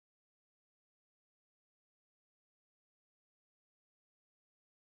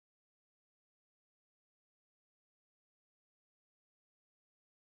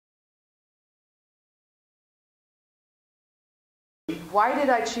Why did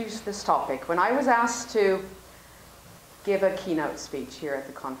I choose this topic? When I was asked to give a keynote speech here at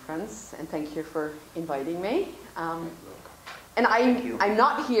the conference, and thank you for inviting me. And I'm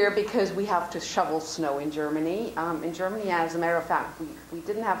not here because we have to shovel snow in Germany. In Germany, as a matter of fact, we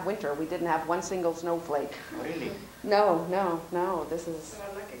didn't have winter. We didn't have one single snowflake. Really? No. This is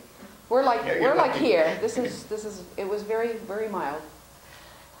we're like here. This is it was very, very mild.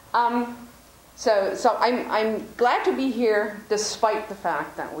 So I'm glad to be here despite the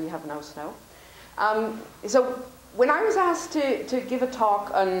fact that we have no snow. So when I was asked to give a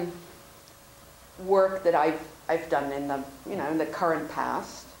talk on work that I've done in the current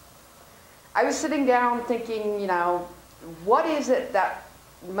past, I was sitting down thinking, what is it that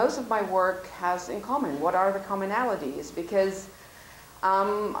most of my work has in common? What are the commonalities? Because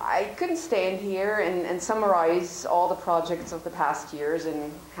I couldn't stand here and summarize all the projects of the past years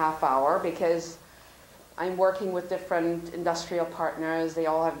in half hour, because I'm working with different industrial partners. They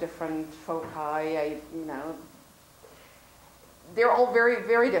all have different foci. They're all very,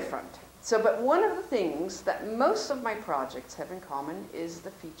 very different. But one of the things that most of my projects have in common is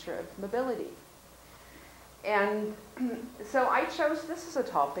the feature of mobility. And so I chose this as a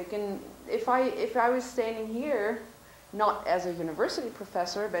topic. And if I was standing here, not as a university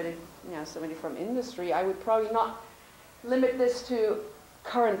professor, but somebody from industry, I would probably not limit this to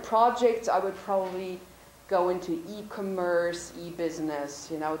current projects. I would probably go into e-commerce,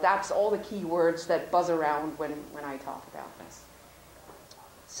 e-business. That's all the keywords that buzz around when I talk about this.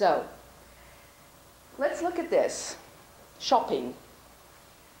 So let's look at this. Shopping.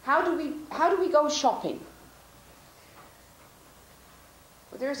 How do we go shopping?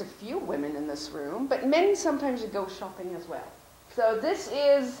 Well, there's a few women in this room, but men sometimes go shopping as well. So this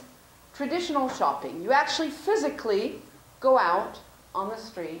is traditional shopping. You actually physically go out on the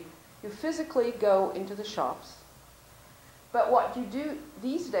street. You physically go into the shops. But what you do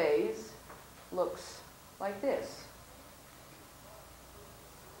these days looks like this.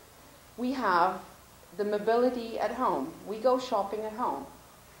 We have the mobility at home. We go shopping at home.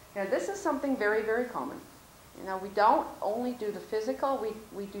 Now this is something very, very common. We don't only do the physical,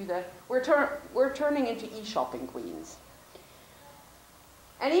 we do we're turning into e-shopping queens.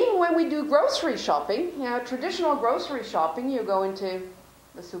 And even when we do grocery shopping, traditional grocery shopping, you go into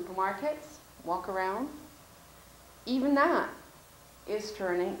the supermarkets, walk around. Even that is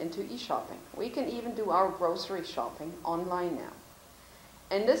turning into e-shopping. We can even do our grocery shopping online now.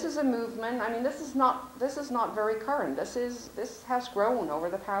 And this is a movement. This is not very current. This has grown over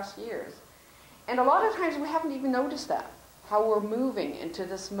the past years. And a lot of times we haven't even noticed that, how we're moving into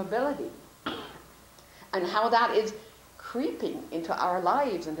this mobility and how that is creeping into our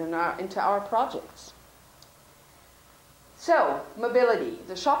lives and into our projects. So, mobility.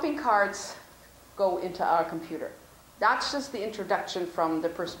 The shopping carts go into our computer. That's just the introduction from the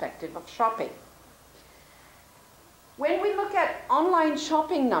perspective of shopping. When we look at online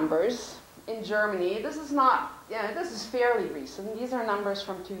shopping numbers in Germany, this is fairly recent. These are numbers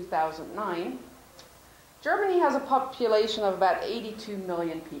from 2009. Germany has a population of about 82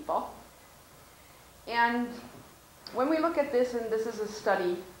 million people. And when we look at this, and this is a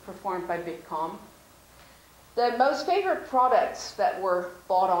study performed by Bitkom, the most favorite products that were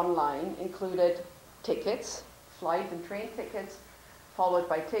bought online included tickets, flight and train tickets, followed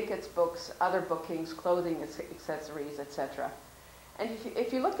by tickets, books, other bookings, clothing, accessories, etc. And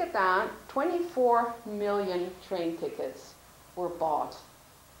if you look at that, 24 million train tickets were bought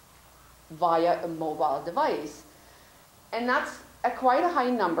via a mobile device. And that's quite a high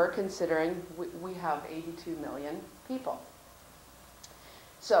number considering we have 82 million people.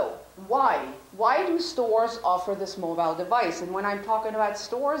 So why? Why do stores offer this mobile device? And when I'm talking about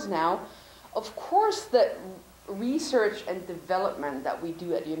stores now, of course the research and development that we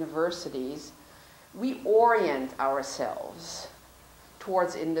do at universities, we orient ourselves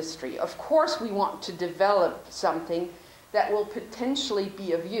towards industry. Of course we want to develop something that will potentially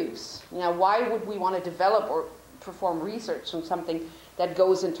be of use. Why would we want to develop or perform research on something that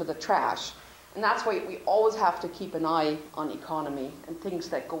goes into the trash? And that's why we always have to keep an eye on economy and things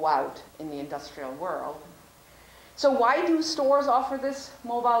that go out in the industrial world. So why do stores offer this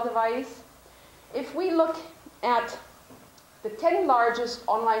mobile device? If we look at the 10 largest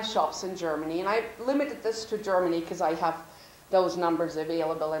online shops in Germany, and I limited this to Germany because I have those numbers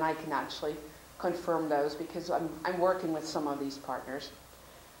available and I can actually confirm those because I'm working with some of these partners.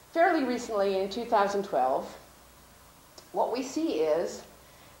 Fairly recently, in 2012, what we see is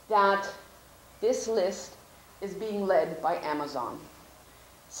that this list is being led by Amazon.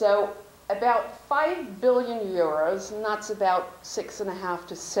 So about 5 billion euros, and that's about $6.5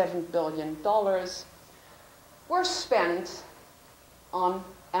 to $7 billion, were spent on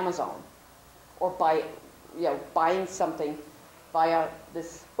Amazon or buying something via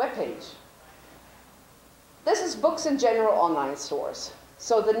this webpage. This is books in general online stores.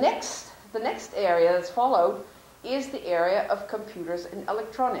 So the next area that's followed is the area of computers and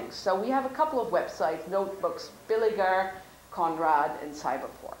electronics. So we have a couple of websites, Notebooks, Billiger, Conrad, and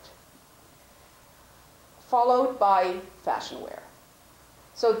Cyberport. Followed by fashion wear.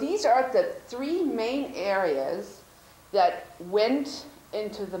 So these are the three main areas that went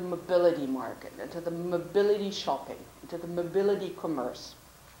into the mobility market, into the mobility shopping, into the mobility commerce.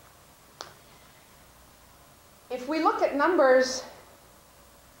 If we look at numbers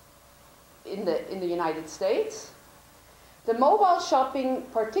in the United States, the mobile shopping,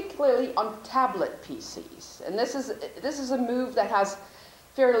 particularly on tablet PCs, and this is a move that has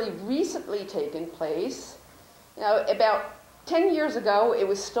fairly recently taken place. You know, about 10 years ago, it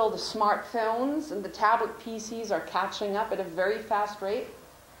was still the smartphones, and the tablet PCs are catching up at a very fast rate,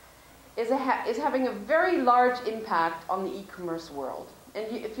 is having a very large impact on the e-commerce world. And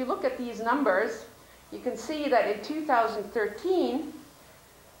if you look at these numbers, you can see that in 2013,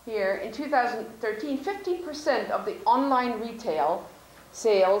 here, in 2013, 50% of the online retail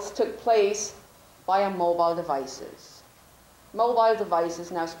sales took place via mobile devices. Mobile devices,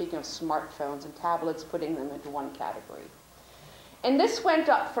 now speaking of smartphones and tablets, putting them into one category. And this went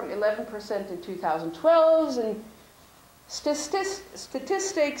up from 11% in 2012, and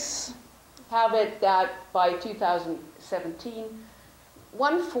statistics have it that by 2017,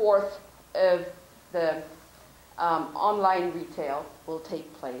 1/4 of the online retail will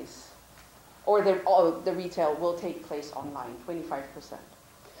take place, or the retail will take place online, 25%.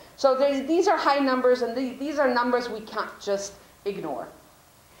 So these are high numbers, and these are numbers we can't just ignore.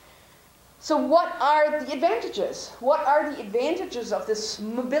 So what are the advantages? What are the advantages of this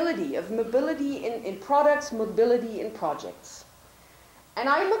mobility, in products, mobility in projects? And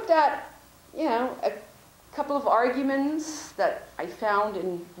I looked at, you know, a couple of arguments that I found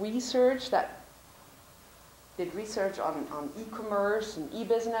in research that did research on e-commerce and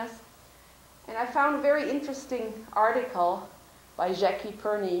e-business. And I found a very interesting article by Jackie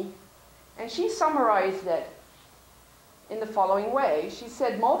Perney, and she summarized it in the following way. She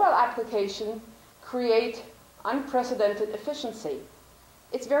said, mobile applications create unprecedented efficiency.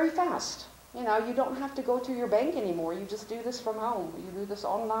 It's very fast. You know, you don't have to go to your bank anymore. You just do this from home. You do this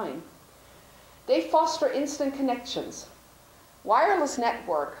online. They foster instant connections. Wireless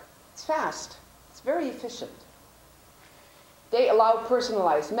network, it's fast. It's very efficient. They allow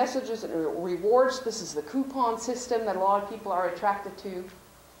personalized messages and rewards. This is the coupon system that a lot of people are attracted to.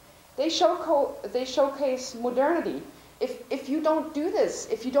 They showcase modernity. If you don't do this,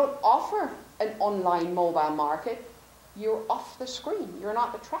 if you don't offer an online mobile market, you're off the screen. You're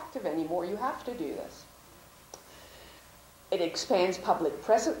not attractive anymore. You have to do this. It expands public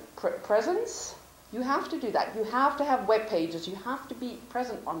presence. You have to do that. You have to have web pages. You have to be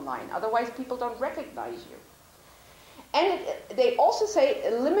present online. Otherwise, people don't recognize you. And they also say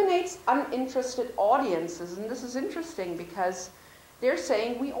it eliminates uninterested audiences. And this is interesting because they're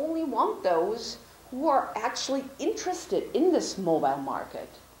saying we only want those who are actually interested in this mobile market.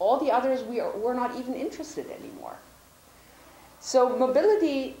 All the others, we're not even interested anymore. So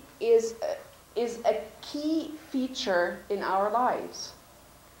mobility is a key feature in our lives.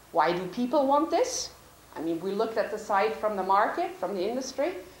 Why do people want this? I mean, we looked at the side from the market, from the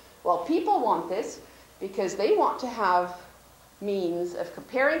industry. Well, people want this because they want to have means of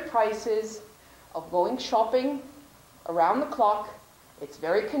comparing prices, of going shopping around the clock. It's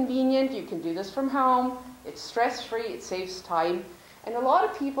very convenient. You can do this from home. It's stress-free. It saves time. And a lot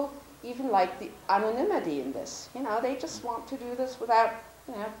of people even like the anonymity in this. You know, they just want to do this without,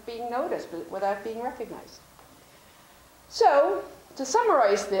 you know, being noticed, without being recognized. So, to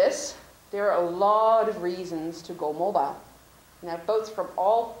summarize this, there are a lot of reasons to go mobile, you know, both from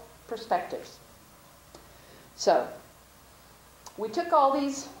all perspectives. So, we took all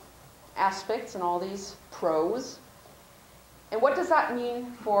these aspects and all these pros, and what does that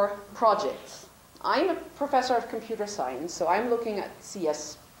mean for projects? I'm a professor of computer science, so I'm looking at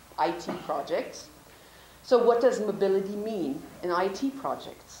CS IT projects. So what does mobility mean in IT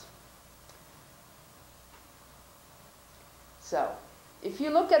projects? So, if you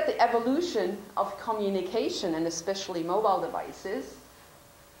look at the evolution of communication, and especially mobile devices,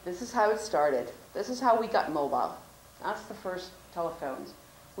 this is how it started. This is how we got mobile. That's the first telephones.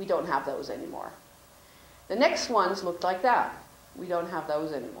 We don't have those anymore. The next ones looked like that. We don't have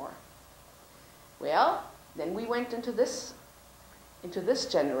those anymore. Well, then we went into this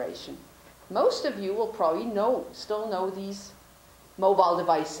generation. Most of you will probably still know these mobile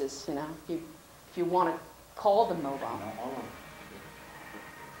devices, you know, if you want to call them mobile.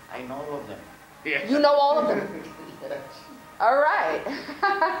 I know all of them. You know all of them? Yes. All right.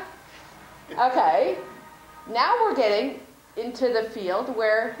 Okay. Now we're getting into the field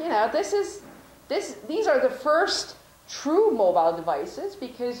where, you know, these are the first true mobile devices,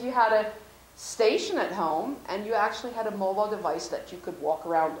 because you had a station at home and you actually had a mobile device that you could walk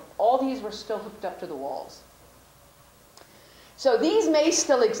around. All these were still hooked up to the walls. So these may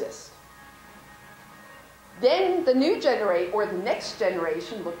still exist. Then the new generation, or the next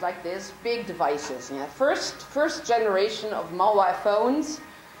generation, looked like this: big devices. You know, first generation of mobile phones,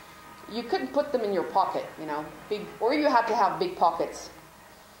 you couldn't put them in your pocket, you know, big, or you had to have big pockets.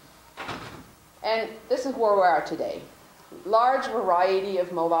 And this is where we are today. Large variety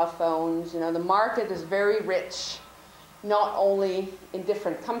of mobile phones. You know, the market is very rich, not only in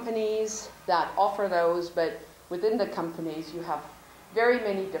different companies that offer those, but within the companies you have very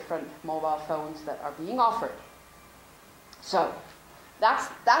many different mobile phones that are being offered. So that's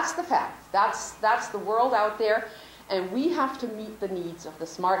the fact. That's the world out there, and we have to meet the needs of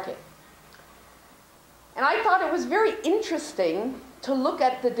this market. And I thought it was very interesting to look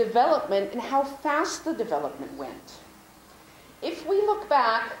at the development and how fast the development went. If we look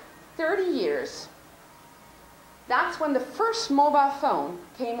back 30 years, that's when the first mobile phone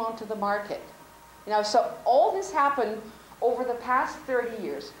came onto the market. You know, so all this happened over the past 30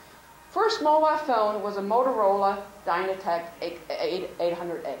 years. First mobile phone was a Motorola Dynatec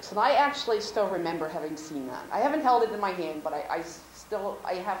 800X, and I actually still remember having seen that. I haven't held it in my hand, but I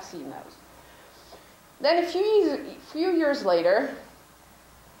have seen those. Then a few years later,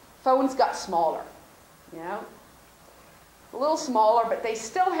 phones got smaller, you know, a little smaller, but they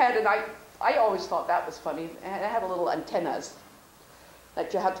still had, and I always thought that was funny, it had little antennas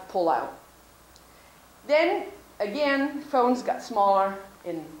that you had to pull out. Then again, phones got smaller,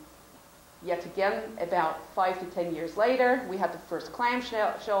 and yet again, about 5 to 10 years later, we had the first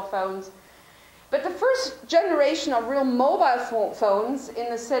clamshell phones. But the first generation of real mobile phones, in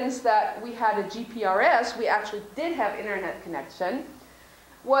the sense that we had a GPRS, we actually did have internet connection,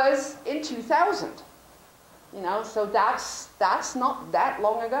 was in 2000. You know, so that's not that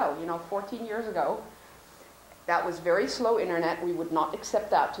long ago, you know, 14 years ago. That was very slow internet. We would not accept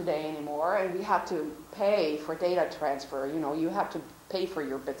that today anymore, and we had to pay for data transfer. You know, you had to pay for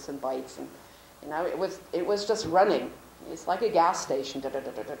your bits and bytes, and you know, it was just running. It's like a gas station.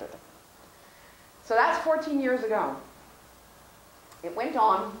 So that's 14 years ago. It went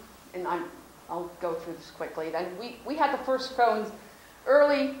on, and I'll go through this quickly. Then we had the first phones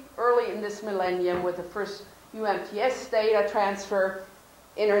early in this millennium with the first UMTS data transfer.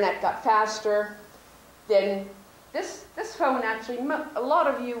 Internet got faster. Then this phone, actually, a lot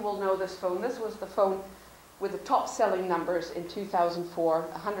of you will know this phone. This was the phone with the top selling numbers in 2004.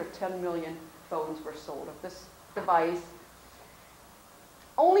 110 million phones were sold of this device.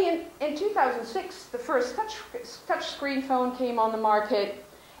 Only in 2006, the first touch screen phone came on the market.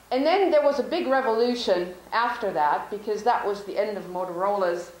 And then there was a big revolution after that, because that was the end of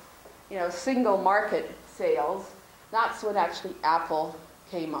Motorola's, you know, single market sales. That's when actually Apple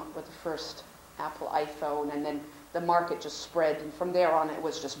came up with the first Apple iPhone, and then the market just spread, and from there on it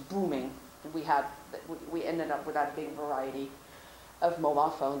was just booming. We ended up with that big variety of mobile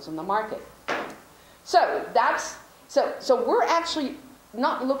phones on the market. So so we're actually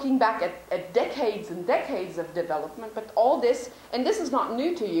not looking back at decades and decades of development, but all this, and this is not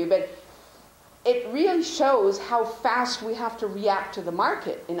new to you, but it really shows how fast we have to react to the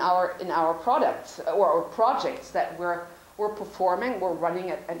market in our products or projects that we're performing, we're running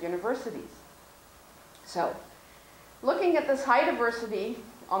at universities. So, looking at this high diversity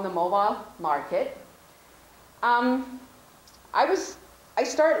on the mobile market, I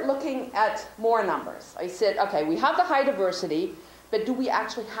started looking at more numbers. I said, okay, we have the high diversity, but do we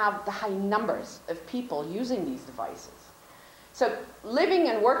actually have the high numbers of people using these devices? So, living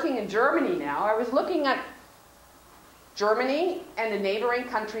and working in Germany now, I was looking at Germany and the neighboring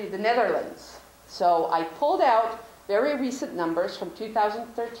country, the Netherlands. So I pulled out very recent numbers from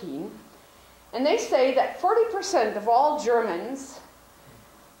 2013, and they say that 40% of all Germans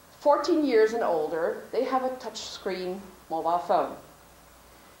 14 years and older, they have a touchscreen mobile phone.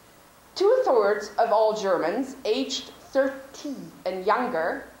 2/3 of all Germans aged 30 and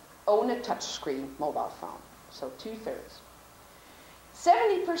younger own a touchscreen mobile phone, so 2/3.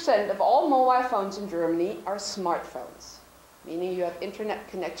 70% of all mobile phones in Germany are smartphones, meaning you have internet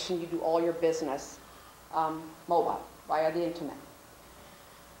connection, you do all your business mobile, via the internet.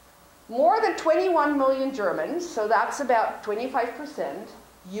 More than 21 million Germans, so that's about 25%,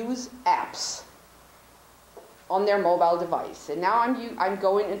 use apps on their mobile device. And now I'm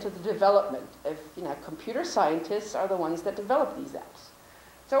going into the development of, you know, computer scientists are the ones that develop these apps.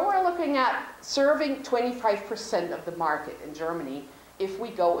 So we're looking at serving 25% of the market in Germany if we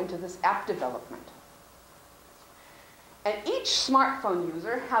go into this app development. And each smartphone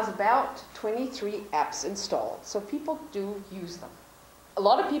user has about 23 apps installed, so people do use them. A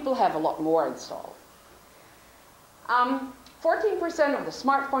lot of people have a lot more installed. 14% of the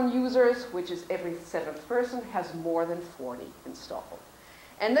smartphone users, which is every 7th person, has more than 40 installed.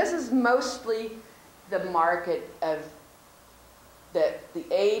 And this is mostly the market of the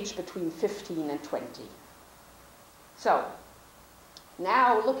age between 15 and 20. So,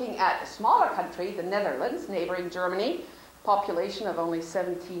 now looking at a smaller country, the Netherlands, neighboring Germany, population of only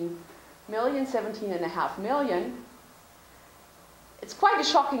 17 million, 17.5 million, it's quite a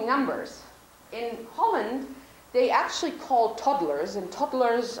shocking numbers. In Holland, they actually call toddlers, and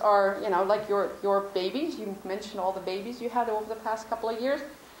toddlers are, you know, like your babies. You mentioned all the babies you had over the past couple of years.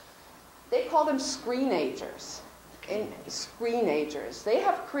 They call them screenagers. Screenagers. They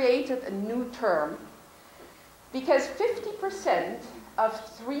have created a new term because 50% of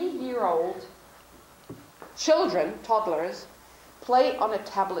 3-year-old children, toddlers, play on a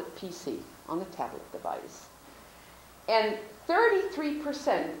tablet PC, on a tablet device. And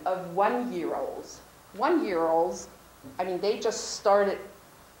 33% of 1-year-olds, I mean, they just started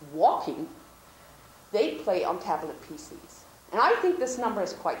walking, they play on tablet PCs. And I think this number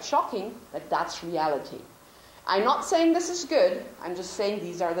is quite shocking, but that's reality. I'm not saying this is good, I'm just saying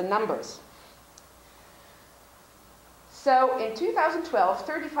these are the numbers. So in 2012,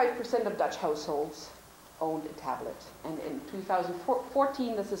 35% of Dutch households owned a tablet. And in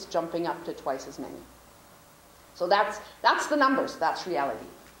 2014, this is jumping up to twice as many. So that's the numbers, that's reality.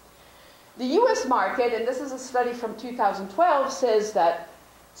 The US market, and this is a study from 2012, says that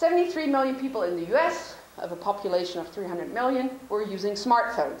 73 million people in the US, of a population of 300 million, were using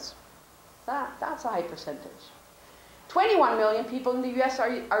smartphones. That's a high percentage. 21 million people in the US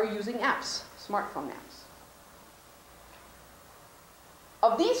are using apps, smartphone apps.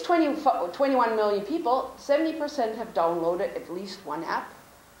 Of these 21 million people, 70% have downloaded at least one app.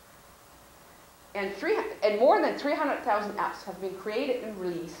 And more than 300,000 apps have been created and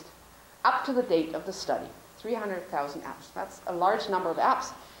released up to the date of the study. 300,000 apps. That's a large number of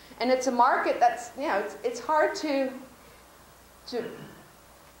apps. And it's a market that's, you know, it's hard to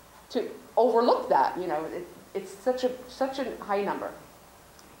overlook that. You know, it's such a high number.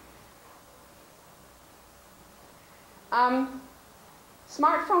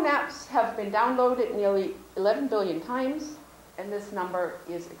 Smartphone apps have been downloaded nearly 11 billion times, and this number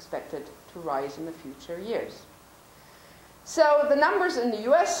is expected to rise in the future years. So the numbers in the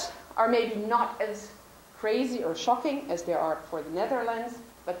US are maybe not as crazy or shocking as they are for the Netherlands,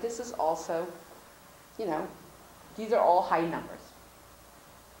 but this is also, you know, these are all high numbers.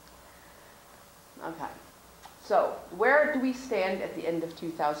 Okay, so where do we stand at the end of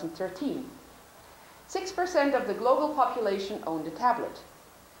 2013? 6% of the global population owned a tablet.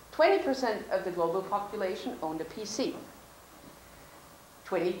 20% of the global population owned a PC.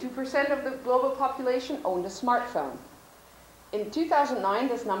 22% of the global population owned a smartphone. In 2009,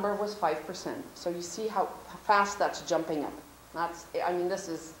 this number was 5%. So you see how fast that's jumping up. I mean, this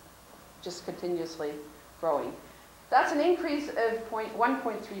is just continuously growing. That's an increase of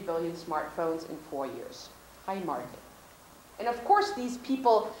 1.3 billion smartphones in 4 years. High market. And of course, these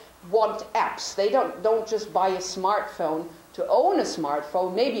people want apps. They don't just buy a smartphone to own a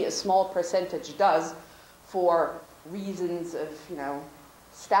smartphone. Maybe a small percentage does for reasons of, you know,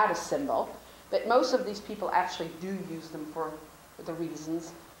 status symbol. But most of these people actually do use them for the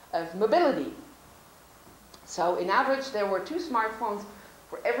reasons of mobility. So in average, there were 2 smartphones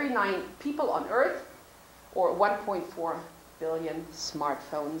for every 9 people on Earth, or 1.4 billion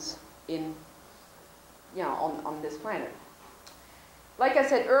smartphones in, you know, on this planet. Like I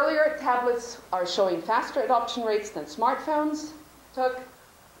said earlier, tablets are showing faster adoption rates than smartphones took.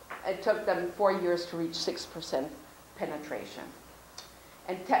 It took them 4 years to reach 6% penetration.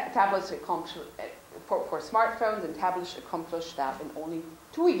 And tablets accomplished, for smartphones and tablets accomplished that in only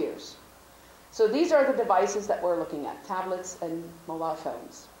 2 years. So these are the devices that we're looking at, tablets and mobile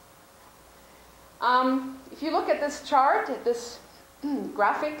phones. If you look at this chart, at this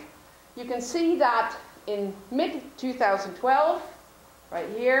graphic, you can see that in mid-2012, right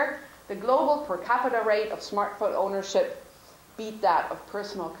here, the global per capita rate of smartphone ownership beat that of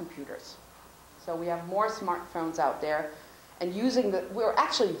personal computers. So we have more smartphones out there, and we're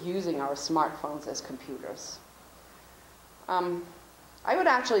actually using our smartphones as computers. I would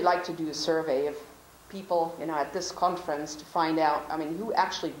actually like to do a survey of people, you know, at this conference to find out, I mean, who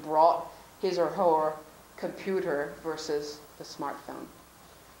actually brought his or her computer versus the smartphone.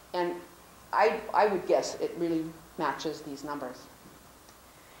 And I would guess it really matches these numbers.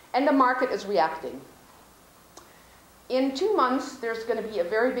 And the market is reacting. In 2 months, there's going to be a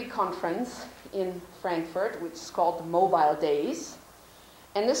very big conference in Frankfurt, which is called the Mobile Days.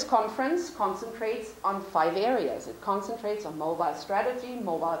 And this conference concentrates on 5 areas. It concentrates on mobile strategy,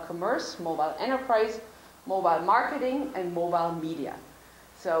 mobile commerce, mobile enterprise, mobile marketing, and mobile media.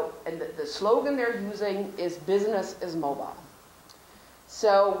 So, and the slogan they're using is business is mobile.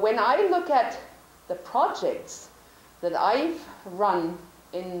 So when I look at the projects that I've run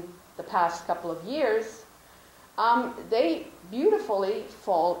in the past couple of years, they beautifully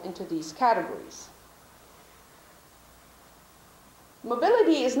fall into these categories.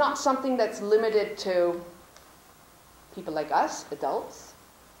 Mobility is not something that's limited to people like us, adults.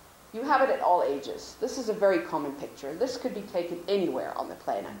 You have it at all ages. This is a very common picture. This could be taken anywhere on the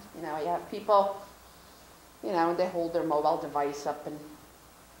planet. You know, you have people, you know, they hold their mobile device up and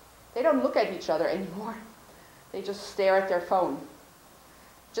they don't look at each other anymore. They just stare at their phone.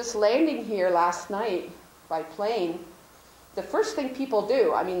 Just landing here last night by plane, the first thing people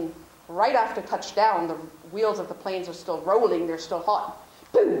do, I mean, right after touchdown, the wheels of the planes are still rolling, they're still hot.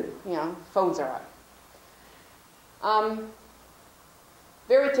 Boom, you know, phones are out.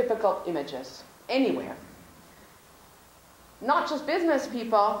 Very typical images, anywhere. Not just business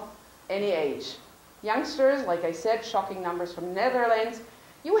people, any age. Youngsters, like I said, shocking numbers from the Netherlands.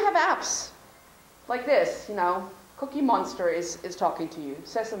 You have apps like this, you know, Cookie Monster is talking to you,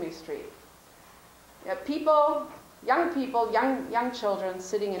 Sesame Street. You have people, young children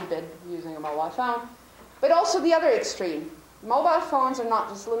sitting in bed using a mobile phone. But also the other extreme. Mobile phones are not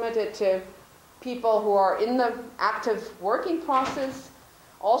just limited to people who are in the active working process.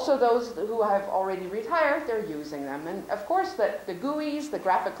 Also those who have already retired, they're using them. And of course the GUIs, the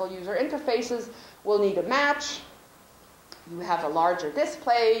graphical user interfaces, will need a match. You have a larger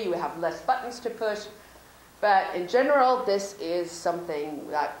display, you have less buttons to push. But in general, this is something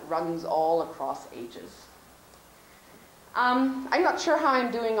that runs all across ages. I'm not sure how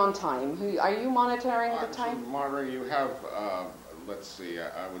I'm doing on time. Are you monitoring the time? Mara, you have, let's see,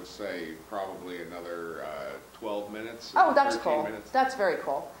 I would say probably another 12 minutes. Oh, that's cool. Minutes. That's very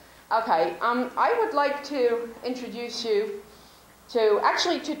cool. Okay, I would like to introduce you to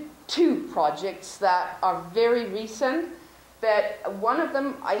actually to 2 projects that are very recent. But one of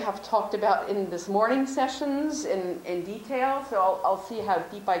them I have talked about in this morning sessions in detail, so I'll see how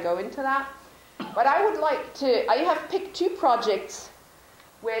deep I go into that. But I would like to, I have picked 2 projects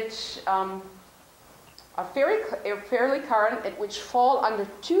which are fairly current, and which fall under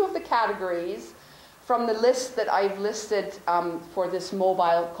 2 of the categories from the list that I've listed for this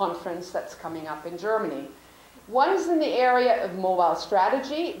mobile conference that's coming up in Germany. One's in the area of mobile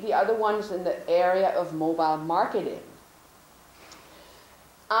strategy, the other one's in the area of mobile marketing.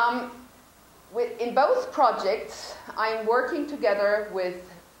 In both projects, I'm working together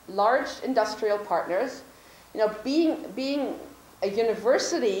with large industrial partners. You know, being a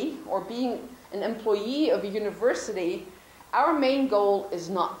university or being an employee of a university, our main goal is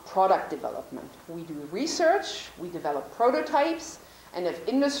not product development. We do research, we develop prototypes, and if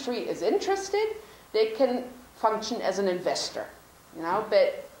industry is interested, they can function as an investor. You know,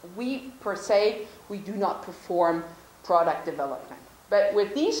 but we, per se, we do not perform product development. But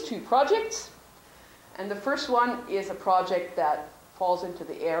with these 2 projects, and the first one is a project that falls into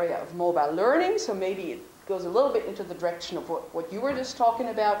the area of mobile learning, so maybe it goes a little bit into the direction of what you were just talking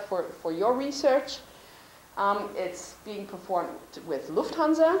about for your research. It's being performed with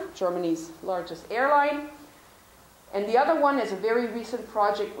Lufthansa, Germany's largest airline. And the other one is a very recent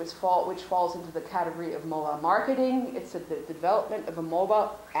project which falls into the category of mobile marketing. It's the development of a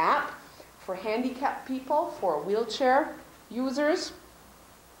mobile app for handicapped people, for wheelchair users.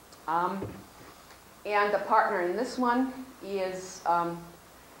 And the partner in this one is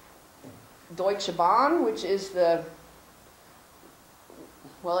Deutsche Bahn, which is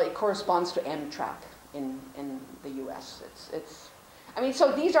well, it corresponds to Amtrak in the US. I mean,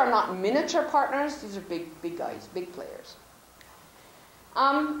 so these are not miniature partners, these are big guys, big players.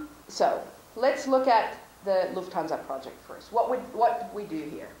 So let's look at the Lufthansa project first. What did we do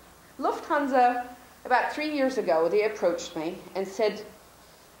here? Lufthansa, about 3 years ago, they approached me and said,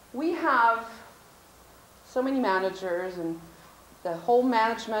 we have so many managers, and the whole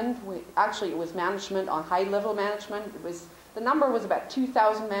management, actually it was management on high-level management. The number was about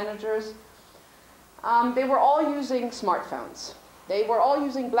 2,000 managers. They were all using smartphones. They were all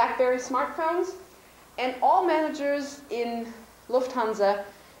using BlackBerry smartphones, and all managers in Lufthansa,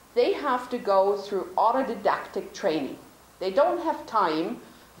 they have to go through autodidactic training. They don't have time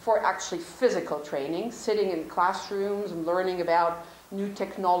for actually physical training, sitting in classrooms and learning about new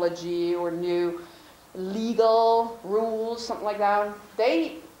technology or new legal rules, something like that.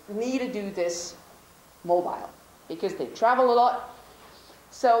 They need to do this mobile because they travel a lot.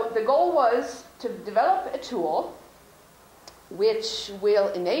 So the goal was to develop a tool which will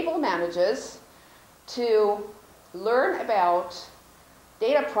enable managers to learn about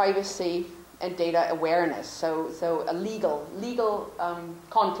data privacy and data awareness, so a legal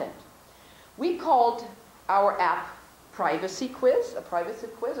content. We called our app Privacy Quiz, a privacy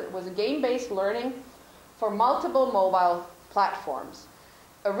quiz. It was a game-based learning for multiple mobile platforms.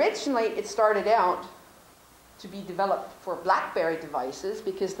 Originally, it started out to be developed for BlackBerry devices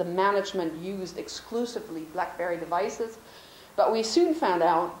because the management used exclusively BlackBerry devices, but we soon found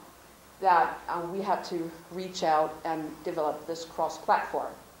out that we had to reach out and develop this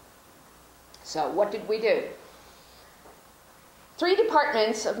cross-platform. So what did we do? 3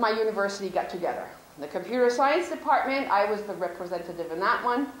 departments of my university got together. The computer science department, I was the representative in that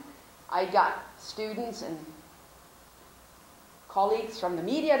one. I got students and colleagues from the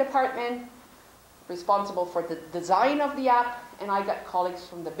media department responsible for the design of the app, and I got colleagues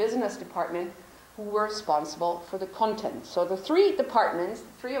from the business department who were responsible for the content. So the 3 departments,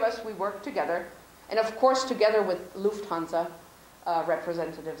 3 of us, we worked together, and of course together with Lufthansa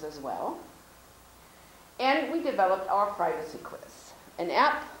representatives as well. And we developed our Privacy Quiz, an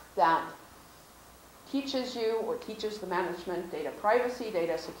app that teaches you or teaches the management data privacy,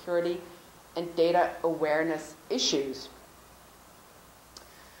 data security, and data awareness issues.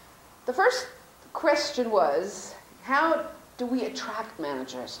 The first question was, how do we attract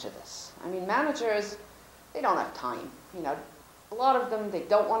managers to this? I mean, managers, they don't have time. You know, a lot of them, they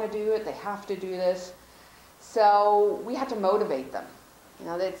don't want to do it, they have to do this. So we had to motivate them. You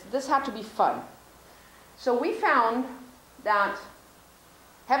know, this had to be fun. So we found that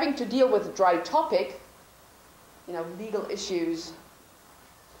having to deal with a dry topic, you know, legal issues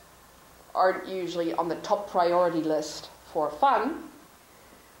aren't usually on the top priority list for fun.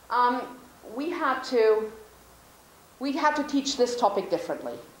 We had to teach this topic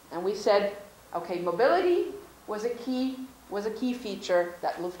differently. And we said, okay, mobility was a key feature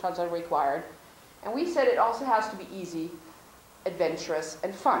that Lufthansa required. And we said it also has to be easy, adventurous,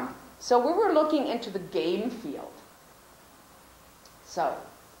 and fun. So we were looking into the game field.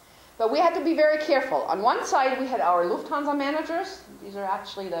 But we had to be very careful. On one side, we had our Lufthansa managers. These are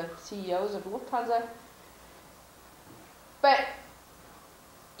actually the CEOs of Lufthansa. But,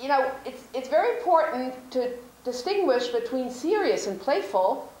 you know, it's very important to distinguish between serious and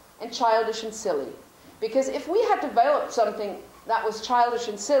playful and childish and silly. Because if we had developed something that was childish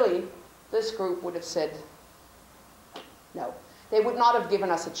and silly, this group would have said no. They would not have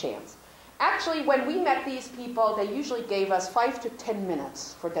given us a chance. Actually, when we met these people, they usually gave us 5 to 10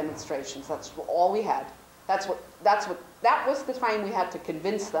 minutes for demonstrations. That's all we had. That was the time we had to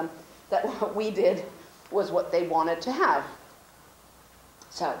convince them that what we did was what they wanted to have.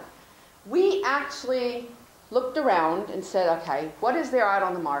 So we actually looked around and said, okay, what is there out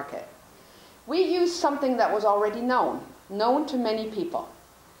on the market? We used something that was already known to many people.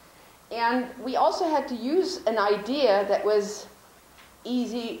 And we also had to use an idea that was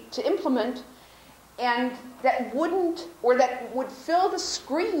easy to implement and that would fill the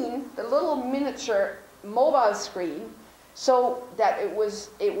screen, the little miniature mobile screen, so that it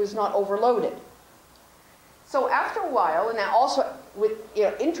was not overloaded. So after a while, and also with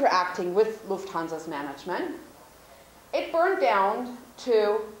interacting with Lufthansa's management, it burned down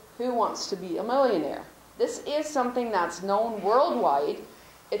to Who Wants to Be a Millionaire? This is something that's known worldwide.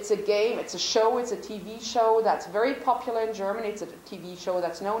 It's a game, it's a show, it's a TV show that's very popular in Germany. It's a TV show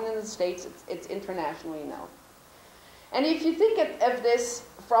that's known in the States. It's internationally known. And if you think of this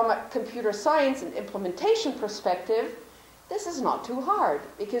from a computer science and implementation perspective, this is not too hard,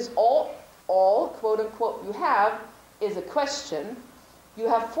 because all quote unquote you have is a question. You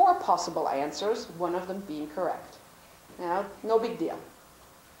have 4 possible answers, one of them being correct. Now, no big deal.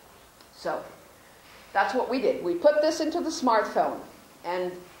 So that's what we did. We put this into the smartphone.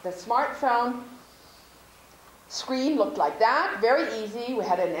 And the smartphone screen looked like that, very easy. We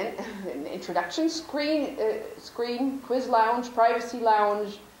had an introduction screen, quiz lounge, privacy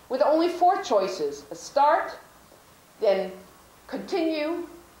lounge, with only 4 choices: a start, then continue,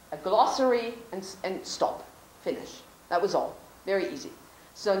 a glossary, and stop, finish. That was all, very easy.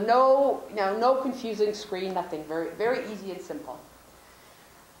 So no confusing screen, nothing, very, very easy and simple.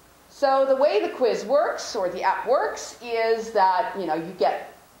 So the way the quiz works, or the app works, is that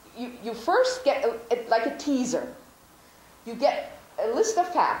you first get like a teaser. You get a list of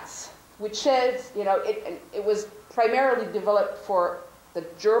facts, which says it was primarily developed for the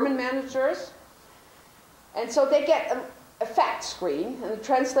German managers, and so they get a fact screen, and the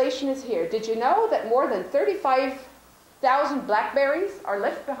translation is here. Did you know that more than 35 1,000 Blackberries are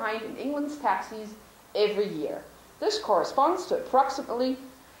left behind in England's taxis every year. This corresponds to approximately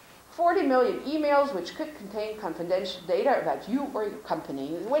 40 million emails which could contain confidential data about you or your company.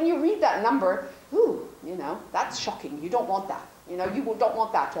 When you read that number, ooh, you know, that's shocking. You don't want that. You know, you don't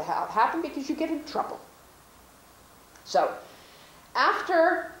want that to happen because you get in trouble. So,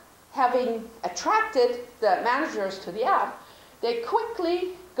 after having attracted the managers to the app, they quickly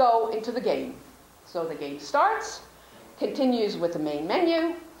go into the game. So the game starts, continues with the main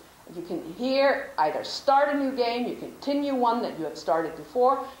menu. You can here either start a new game, you continue one that you have started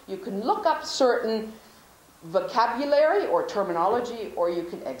before, you can look up certain vocabulary or terminology, or you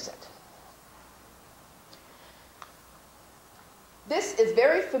can exit. This is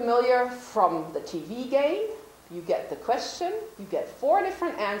very familiar from the TV game. You get the question, you get 4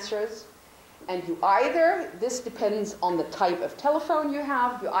 different answers, and you either, this depends on the type of telephone you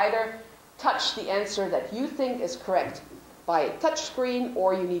have, you either touch the answer that you think is correct by a touch screen,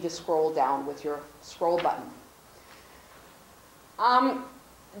 or you need to scroll down with your scroll button.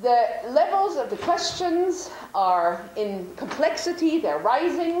 The levels of the questions are in complexity, they're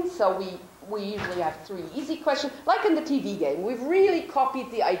rising, so we usually have 3 easy questions, like in the TV game. We've really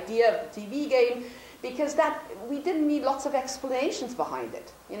copied the idea of the TV game because we didn't need lots of explanations behind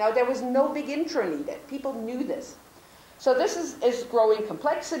it. You know, there was no big intro needed. People knew this. So this is growing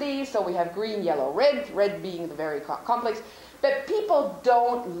complexity, so we have green, yellow, red being the very complex, but people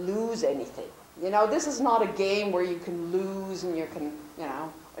don't lose anything. You know, this is not a game where you can lose and you can, you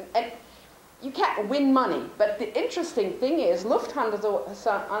know, and you can't win money. But the interesting thing is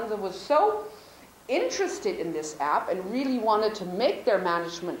Lufthansa was so interested in this app and really wanted to make their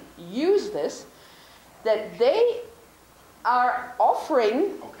management use this, that they are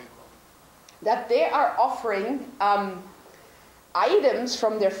offering items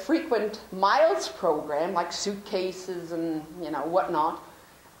from their frequent miles program, like suitcases and whatnot,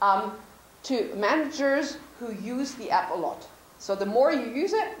 to managers who use the app a lot. So the more you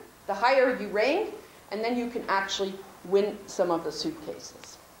use it, the higher you rank, and then you can actually win some of the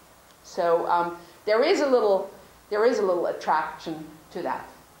suitcases. So there is a little attraction to that.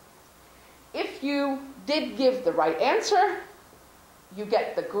 If you did give the right answer, you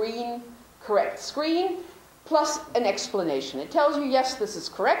get the green correct screen plus an explanation. It tells you, yes, this is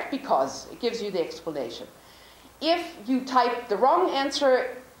correct because it gives you the explanation. If you type the wrong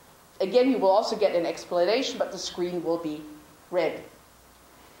answer, again, you will also get an explanation, but the screen will be red.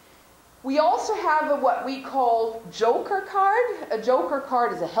 We also have what we call joker card. A joker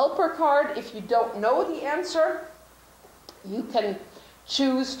card is a helper card. If you don't know the answer, you can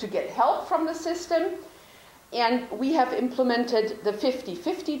choose to get help from the system. And we have implemented the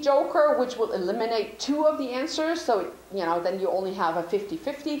 50-50 joker, which will eliminate 2 of the answers. So, then you only have a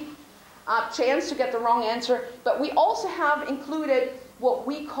 50-50 chance to get the wrong answer. But we also have included what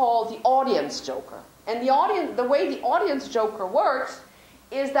we call the audience joker. And the way the audience joker works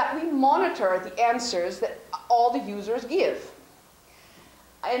is that we monitor the answers that all the users give.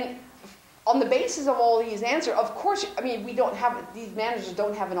 And on the basis of all these answers, of course, these managers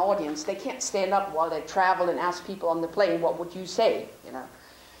don't have an audience. They can't stand up while they travel and ask people on the plane, what would you say,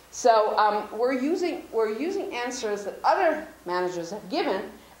 So we're using answers that other managers have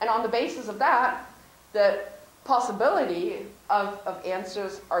given, and on the basis of that, the possibility of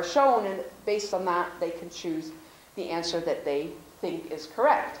answers are shown, and based on that, they can choose the answer that they think is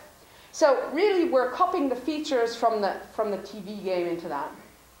correct. So really, we're copying the features from the TV game into that.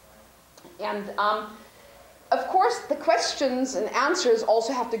 And of course, the questions and answers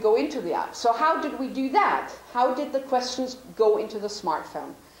also have to go into the app. So how did we do that? How did the questions go into the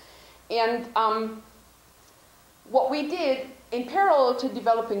smartphone? And what we did, in parallel to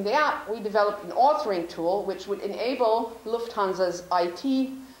developing the app, we developed an authoring tool which would enable Lufthansa's IT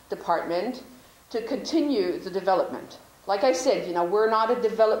department to continue the development. Like I said, we're not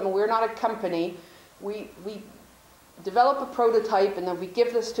a company. We develop a prototype, and then we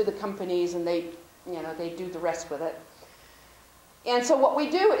give this to the companies, and they do the rest with it. And so what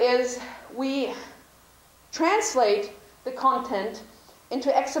we do is we translate the content into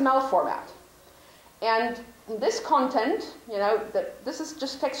XML format. And this content, this is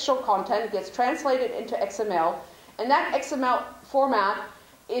just textual content, gets translated into XML, and that XML format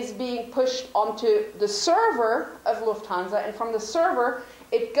is being pushed onto the server of Lufthansa, and from the server,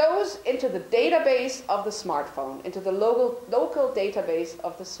 it goes into the database of the smartphone, into the local database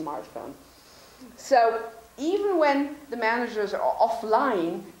of the smartphone. So even when the managers are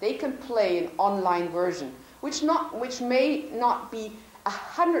offline, they can play an online version, which may not be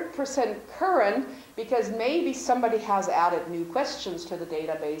 100% current, because maybe somebody has added new questions to the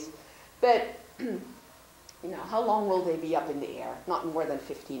database, but how long will they be up in the air? Not more than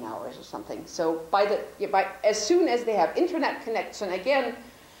 15 hours or something. So as soon as they have internet connection, again,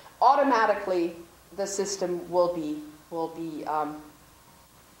 automatically the system will be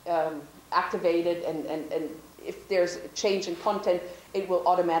activated, and if there's a change in content, it will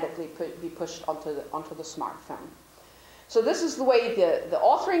automatically be pushed onto the smartphone. So this is the way the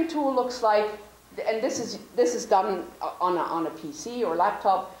authoring tool looks like, and this is done on a PC or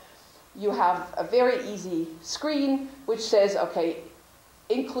laptop. You have a very easy screen which says, okay,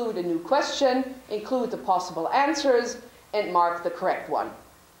 include a new question, include the possible answers, and mark the correct one.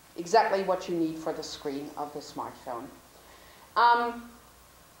 Exactly what you need for the screen of the smartphone.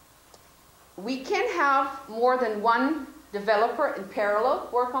 We can have more than one developer in parallel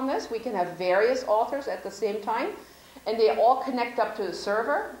work on this. We can have various authors at the same time, and they all connect up to the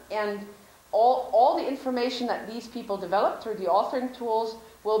server, and all the information that these people develop through the authoring tools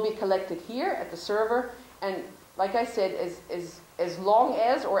will be collected here at the server, and like I said, as long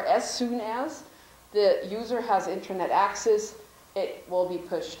as or as soon as the user has internet access, it will be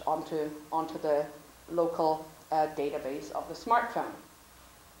pushed onto the local database of the smartphone.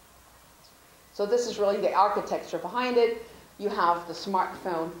 So this is really the architecture behind it. You have the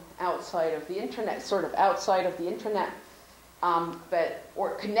smartphone outside of the internet, sort of outside of the internet,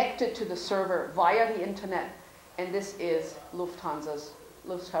 or connected to the server via the internet, and this is Lufthansa's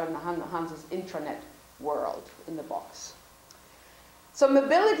intranet world in the box. So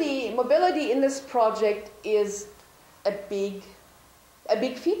mobility in this project is a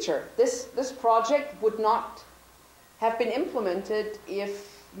big feature. This project would not have been implemented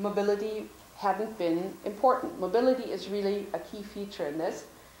if mobility hadn't been important. Mobility is really a key feature in this.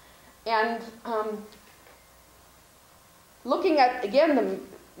 And looking at, again,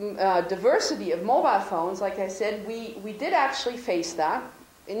 the diversity of mobile phones, like I said, we did actually face that.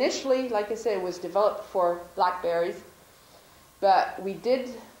 Initially, like I said, it was developed for BlackBerries, but we did,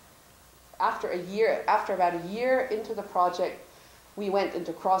 after about a year into the project, we went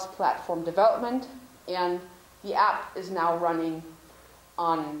into cross-platform development, and the app is now running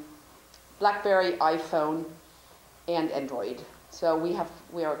on BlackBerry, iPhone, and Android. So we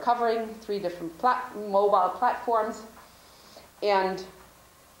are covering 3 different mobile platforms, and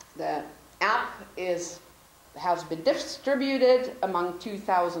the app has been distributed among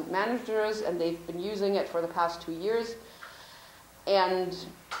 2,000 managers, and they've been using it for the past 2 years. And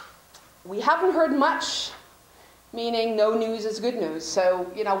we haven't heard much, meaning no news is good news. So,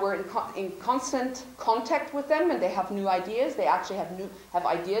 we're in constant contact with them, and they have new ideas. They actually have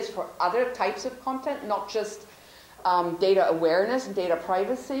ideas for other types of content, not just data awareness and data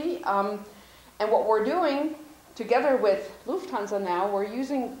privacy. And what we're doing together with Lufthansa now, we're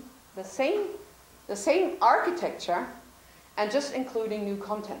using the same architecture and just including new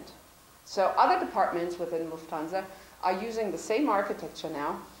content. So other departments within Lufthansa are using the same architecture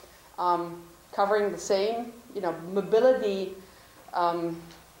now, covering the same mobility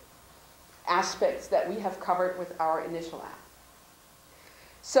aspects that we have covered with our initial app.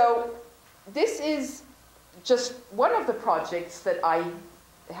 So this is just one of the projects that I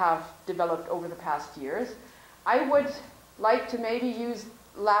have developed over the past years. I would like to maybe use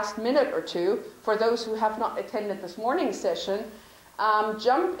last minute or two, for those who have not attended this morning's session,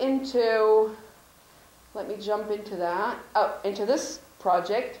 into this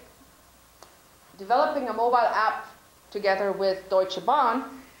project, developing a mobile app together with Deutsche Bahn.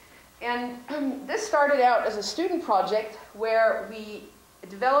 And this started out as a student project where we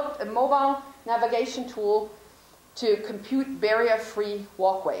developed a mobile navigation tool to compute barrier-free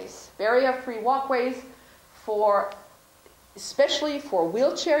walkways. Barrier-free walkways especially for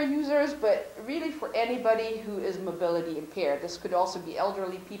wheelchair users, but really for anybody who is mobility impaired. This could also be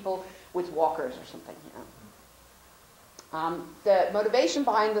elderly people with walkers or something. The motivation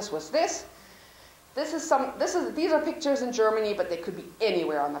behind this was this. These are pictures in Germany, but they could be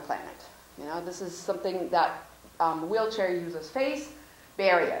anywhere on the planet. This is something that wheelchair users face.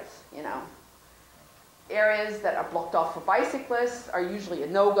 Barriers, areas that are blocked off for bicyclists are usually a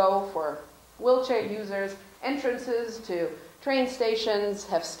no-go for wheelchair users. Entrances to train stations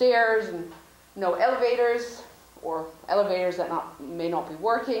have stairs and no elevators, or elevators that may not be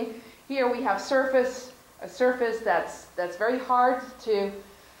working. Here we have a surface that's very hard to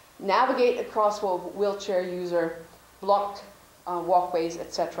navigate across for a wheelchair user, blocked walkways,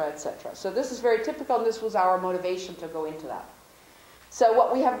 etc., etc. So this is very typical, and this was our motivation to go into that. So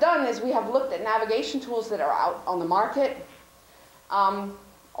what we have done is we have looked at navigation tools that are out on the market, all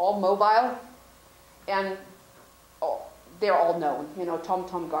mobile, and they're all known.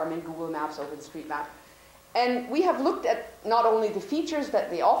 TomTom, Garmin, Google Maps, OpenStreetMap. And we have looked at not only the features that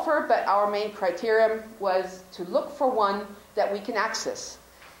they offer, but our main criterion was to look for one that we can access.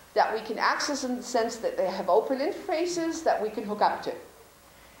 That we can access in the sense that they have open interfaces that we can hook up to.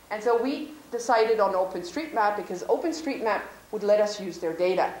 And so we decided on OpenStreetMap because OpenStreetMap would let us use their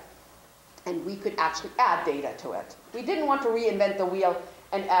data. And we could actually add data to it. We didn't want to reinvent the wheel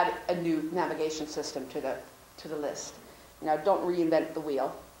and add a new navigation system to the list. Now, don't reinvent the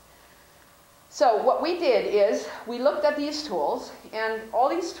wheel. So what we did is we looked at these tools, and all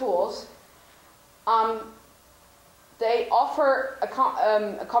these tools, they offer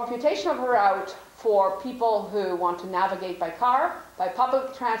a computation of a route for people who want to navigate by car, by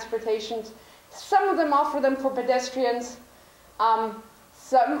public transportation. Some of them offer them for pedestrians.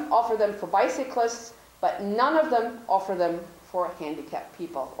 Some offer them for bicyclists, but none of them offer them for handicapped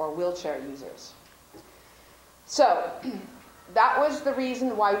people or wheelchair users. So that was the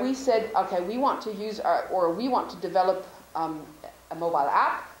reason why we said, okay, we want to use we want to develop a mobile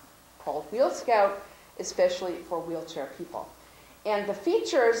app called Wheel Scout, especially for wheelchair people. And the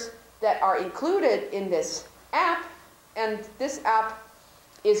features that are included in this app, and this app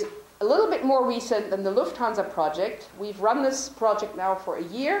is a little bit more recent than the Lufthansa project. We've run this project now for a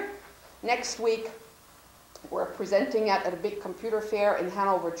year. Next week, we're presenting it at a big computer fair in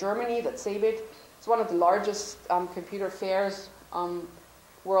Hanover, Germany, that's CeBIT. It's one of the largest computer fairs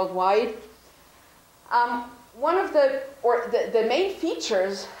worldwide. One of the main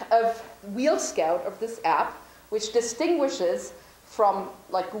features of Wheel Scout, of this app, which distinguishes from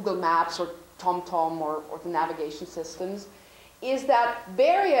like Google Maps or TomTom or the navigation systems, is that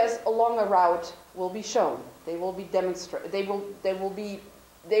barriers along a route will be shown. They will be demonstrated. They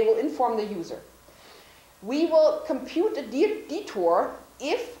will inform the user. We will compute a detour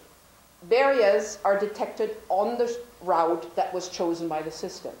if barriers are detected on the route that was chosen by the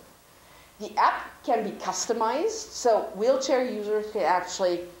system. The app can be customized, so wheelchair users can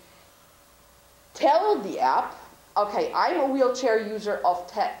actually tell the app, okay, I'm a wheelchair user of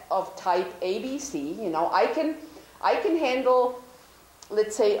type ABC. You know, I can handle,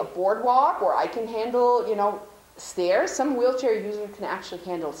 let's say, a boardwalk, or I can handle, you know, stairs. Some wheelchair users can actually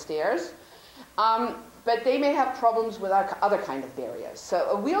handle stairs, but they may have problems with other kind of barriers. So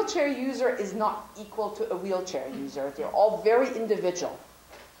a wheelchair user is not equal to a wheelchair user. They're all very individual,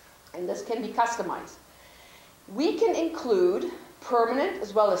 and this can be customized. We can include permanent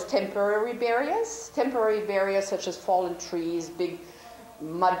as well as temporary barriers. Temporary barriers such as fallen trees, big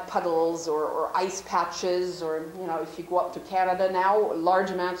mud puddles, or ice patches, or, you know, if you go up to Canada now, large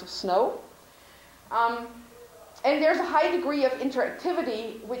amounts of snow. And there's a high degree of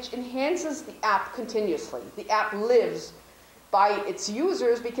interactivity which enhances the app continuously. The app lives by its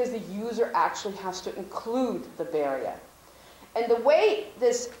users because the user actually has to include the barrier. And the way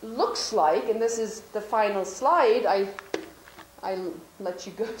this looks like, and this is the final slide, I'll let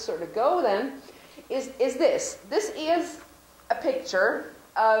you go, sort of go then, is this. This is a picture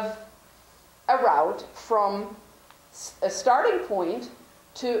of a route from a starting point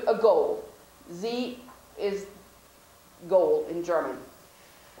to a goal. Z is goal in German.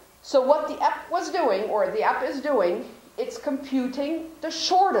 So what the app was doing, or the app is doing, it's computing the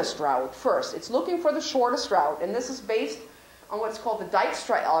shortest route first. It's looking for the shortest route, and this is based on what's called the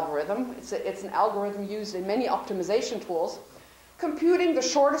Dijkstra algorithm. It's an algorithm used in many optimization tools, computing the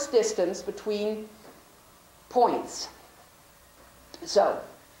shortest distance between points. So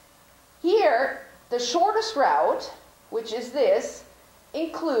here, the shortest route, which is this,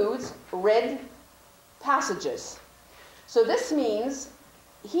 includes red passages. So this means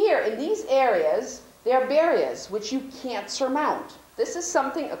here in these areas, there are barriers which you can't surmount. This is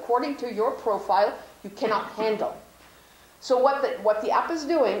something, according to your profile, you cannot handle. So what the app is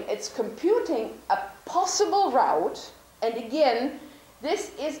doing, it's computing a possible route, and again,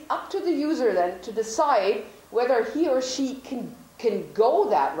 this is up to the user then to decide whether he or she can go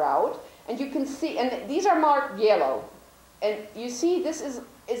that route. And you can see, and these are marked yellow, and you see this is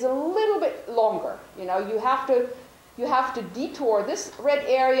a little bit longer. You know, you have to detour this red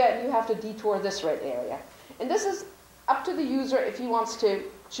area, and you have to detour this red area. And this is up to the user if he wants to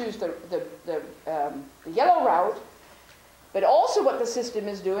choose the yellow route. But also what the system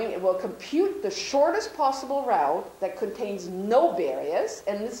is doing, it will compute the shortest possible route that contains no barriers,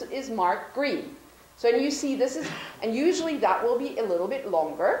 and this is marked green. So you see this is, and usually that will be a little bit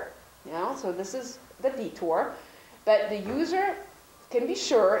longer, you know, so this is the detour. But the user can be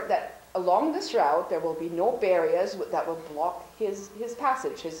sure that along this route there will be no barriers that will block his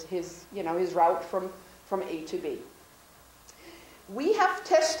passage, his route from A to B. We have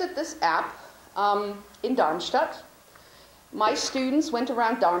tested this app in Darmstadt. My students went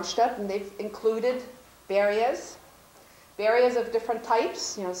around Darmstadt, and they've included barriers. Barriers of different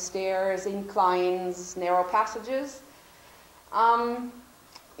types, you know, stairs, inclines, narrow passages. And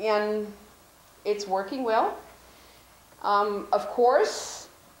it's working well. Of course,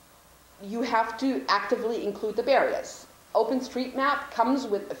 you have to actively include the barriers. OpenStreetMap comes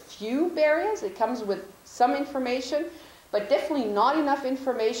with a few barriers. It comes with some information, but definitely not enough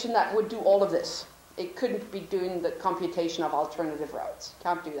information that would do all of this. It couldn't be doing the computation of alternative routes.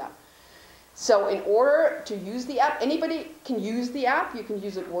 Can't do that. So in order to use the app, anybody can use the app. You can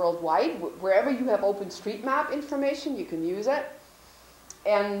use it worldwide. Wherever you have OpenStreetMap information, you can use it.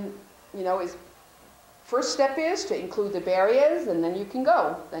 And, you know, first step is to include the barriers, and then you can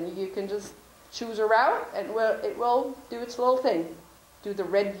go. Then you can just choose a route, and it will do its little thing. Do the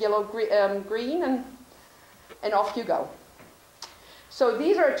red, yellow, green, and off you go. So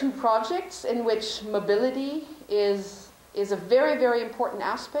these are two projects in which mobility is a very, very important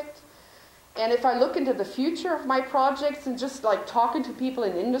aspect. And if I look into the future of my projects and just like talking to people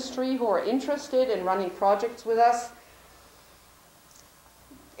in industry who are interested in running projects with us,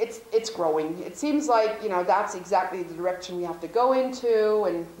 it's growing. It seems like, you know, that's exactly the direction we have to go into,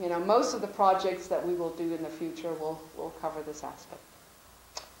 and, you know, most of the projects that we will do in the future will cover this aspect.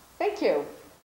 Thank you.